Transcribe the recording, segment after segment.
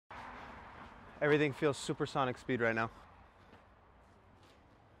Everything feels supersonic speed right now.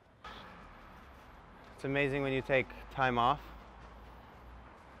 It's amazing when you take time off.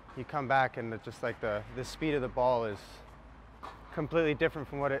 You come back and it's just like the speed of the ball is completely different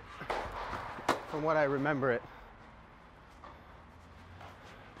from what I remember it.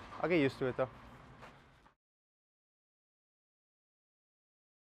 I'll get used to it though.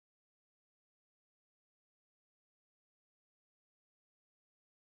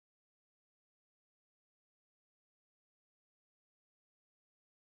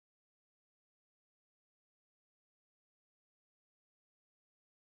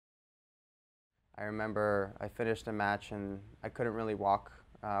 I remember I finished a match and I couldn't really walk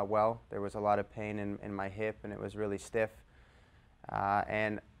well. There was a lot of pain in my hip and it was really stiff.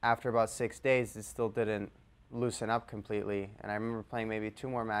 And after about 6 days, it still didn't loosen up completely. And I remember playing maybe 2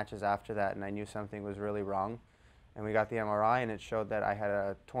 more matches after that and I knew something was really wrong. And we got the MRI and it showed that I had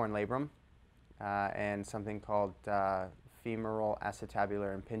a torn labrum and something called femoral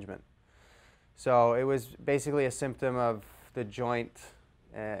acetabular impingement. So it was basically a symptom of the joint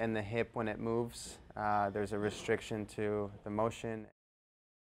in the hip when it moves. There's a restriction to the motion.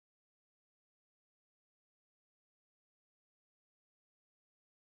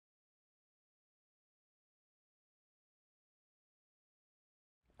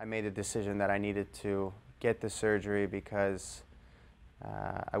 I made a decision that I needed to get the surgery because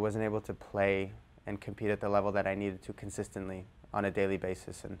I wasn't able to play and compete at the level that I needed to consistently on a daily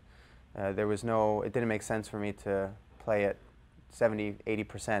basis. And it didn't make sense for me to play at 70,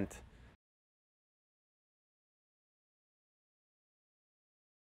 80%.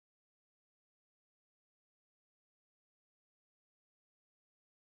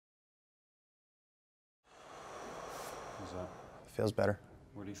 How's that? Feels better.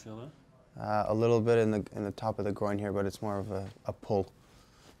 Where do you feel that? A little bit in the top of the groin here, but it's more of a pull.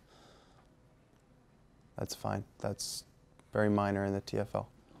 That's fine. That's very minor in the TFL.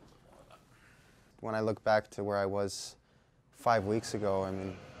 When I look back to where I was 5 weeks ago, I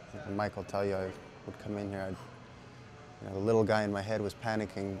mean, Mike will tell you, I would come in here, the little guy in my head was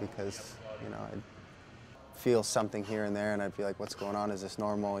panicking because, I'd feel something here and there and I'd be like, what's going on? Is this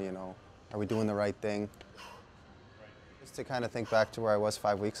normal? Are we doing the right thing? Just to kind of think back to where I was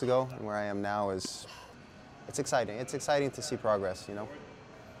 5 weeks ago and where I am now it's exciting. It's exciting to see progress,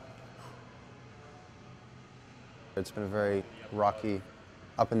 It's been a very rocky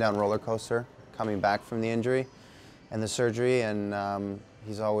up and down roller coaster coming back from the injury and the surgery, and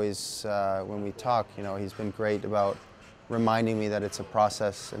he's always, when we talk, he's been great about reminding me that it's a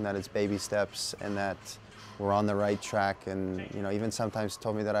process and that it's baby steps and that we're on the right track, and even sometimes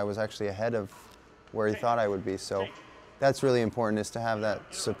told me that I was actually ahead of where he thought I would be. So that's really important, is to have that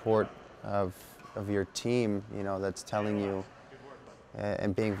support of your team, that's telling you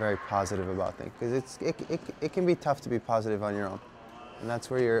and being very positive about things, because it can be tough to be positive on your own, and that's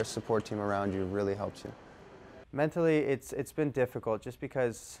where your support team around you really helps you. Mentally, it's been difficult just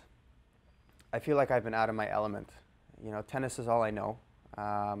because I feel like I've been out of my element. Tennis is all I know.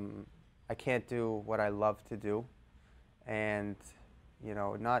 I can't do what I love to do, and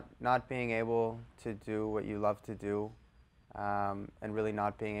not being able to do what you love to do, and really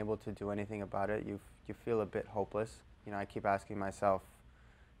not being able to do anything about it, you feel a bit hopeless. I keep asking myself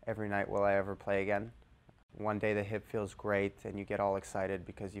every night, will I ever play again? One day the hip feels great and you get all excited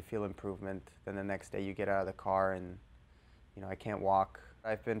because you feel improvement. Then the next day you get out of the car and I can't walk.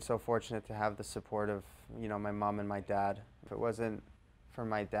 I've been so fortunate to have the support of my mom and my dad. If it wasn't for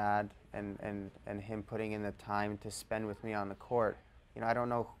my dad and him putting in the time to spend with me on the court, I don't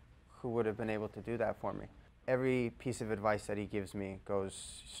know who would have been able to do that for me. Every piece of advice that he gives me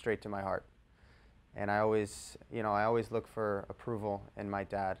goes straight to my heart. And I always look for approval in my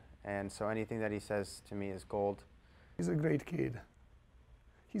dad. And so anything that he says to me is gold. He's a great kid.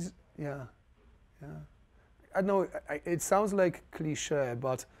 Yeah. I know it sounds like cliche,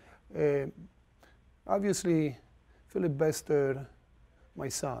 but obviously Philip Bester, my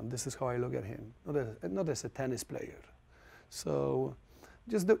son, this is how I look at him, not as a tennis player. So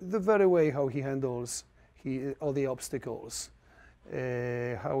just the very way how he handles all the obstacles,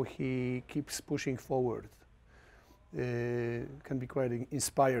 how he keeps pushing forward, can be quite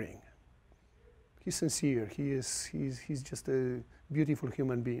inspiring. He's sincere. He's just a beautiful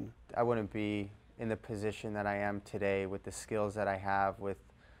human being. I wouldn't be in the position that I am today with the skills that I have, with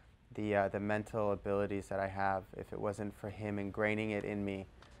the mental abilities that I have, if it wasn't for him ingraining it in me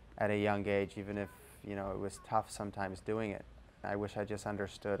at a young age, even if it was tough sometimes doing it. I wish I just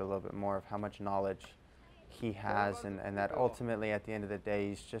understood a little bit more of how much knowledge he has, and that ultimately at the end of the day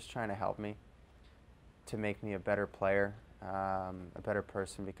he's just trying to help me to make me a better player, a better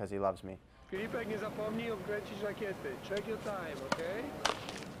person, because he loves me. Filipek, nie zapomnij obkręcić rakiety. Check your time, okay?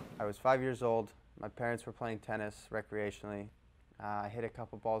 I was 5 years old. My parents were playing tennis recreationally. I hit a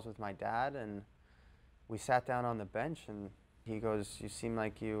couple balls with my dad, and we sat down on the bench, and he goes, "You seem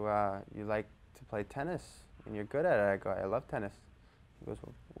like you like to play tennis, and you're good at it." I go, "I love tennis." He goes,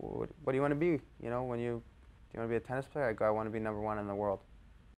 "Well, what do you want to be? You know, do you want to be a tennis player?" I go, "I want to be #1 in the world."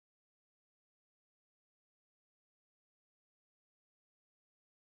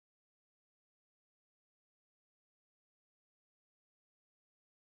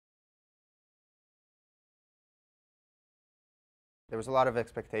 There was a lot of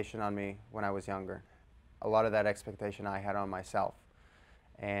expectation on me when I was younger. A lot of that expectation I had on myself.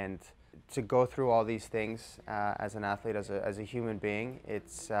 And to go through all these things as an athlete, as a human being,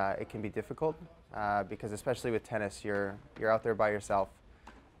 it can be difficult because especially with tennis, you're out there by yourself.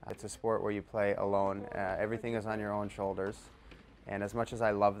 It's a sport where you play alone. Everything is on your own shoulders. And as much as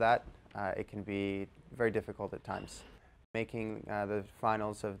I love that, it can be very difficult at times. Making the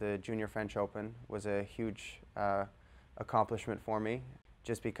finals of the Junior French Open was a huge accomplishment for me,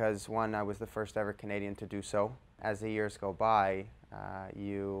 just because, one, I was the first ever Canadian to do so. As the years go by,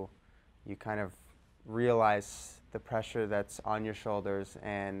 you kind of realize the pressure that's on your shoulders,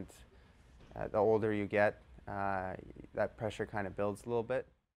 and the older you get, that pressure kind of builds a little bit.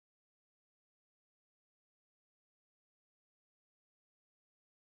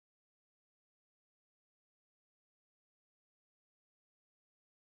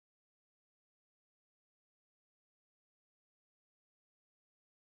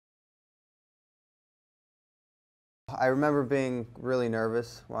 I remember being really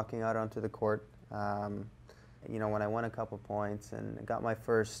nervous walking out onto the court. You know, when I won a couple points and got my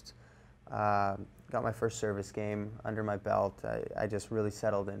first service game under my belt, I just really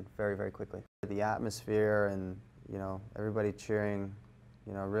settled in very, very quickly. The atmosphere and, you know, everybody cheering,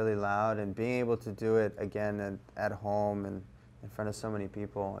 you know, really loud, and being able to do it again at home and in front of so many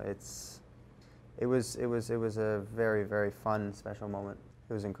people, it was a very, very fun, special moment.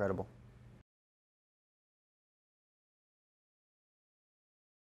 It was incredible.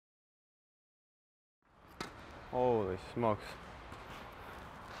 Holy smokes.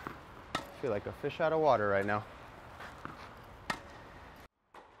 I feel like a fish out of water right now.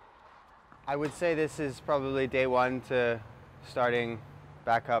 I would say this is probably day one to starting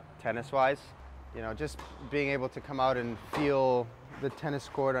back up tennis-wise. You know, just being able to come out and feel the tennis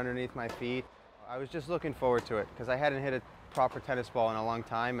court underneath my feet. I was just looking forward to it because I hadn't hit a proper tennis ball in a long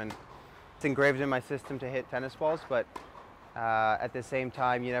time, and it's engraved in my system to hit tennis balls, but at the same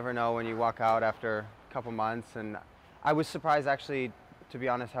time, you never know when you walk out after couple months, and I was surprised, actually, to be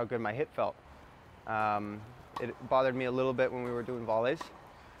honest, how good my hit felt. It bothered me a little bit when we were doing volleys,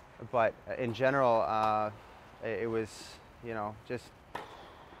 but in general, it was, you know, just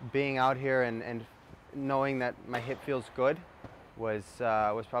being out here and knowing that my hit feels good was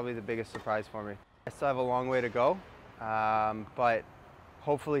probably the biggest surprise for me. I still have a long way to go, but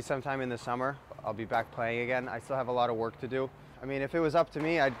hopefully sometime in the summer I'll be back playing again. I still have a lot of work to do. I mean, if it was up to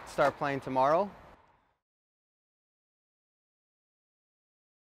me, I'd start playing tomorrow.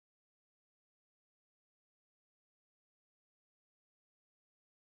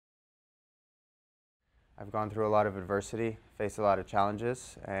 I've gone through a lot of adversity, faced a lot of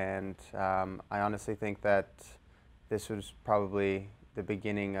challenges, and I honestly think that this was probably the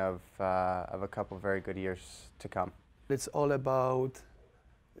beginning of a couple of very good years to come. It's all about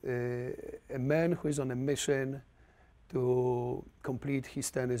a man who is on a mission to complete his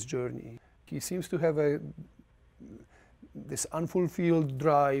tennis journey. He seems to have this unfulfilled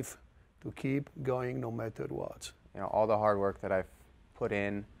drive to keep going no matter what. You know, all the hard work that I've put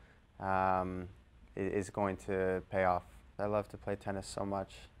in is going to pay off. I love to play tennis so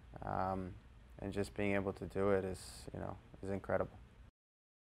much, and just being able to do it is, you know, is incredible.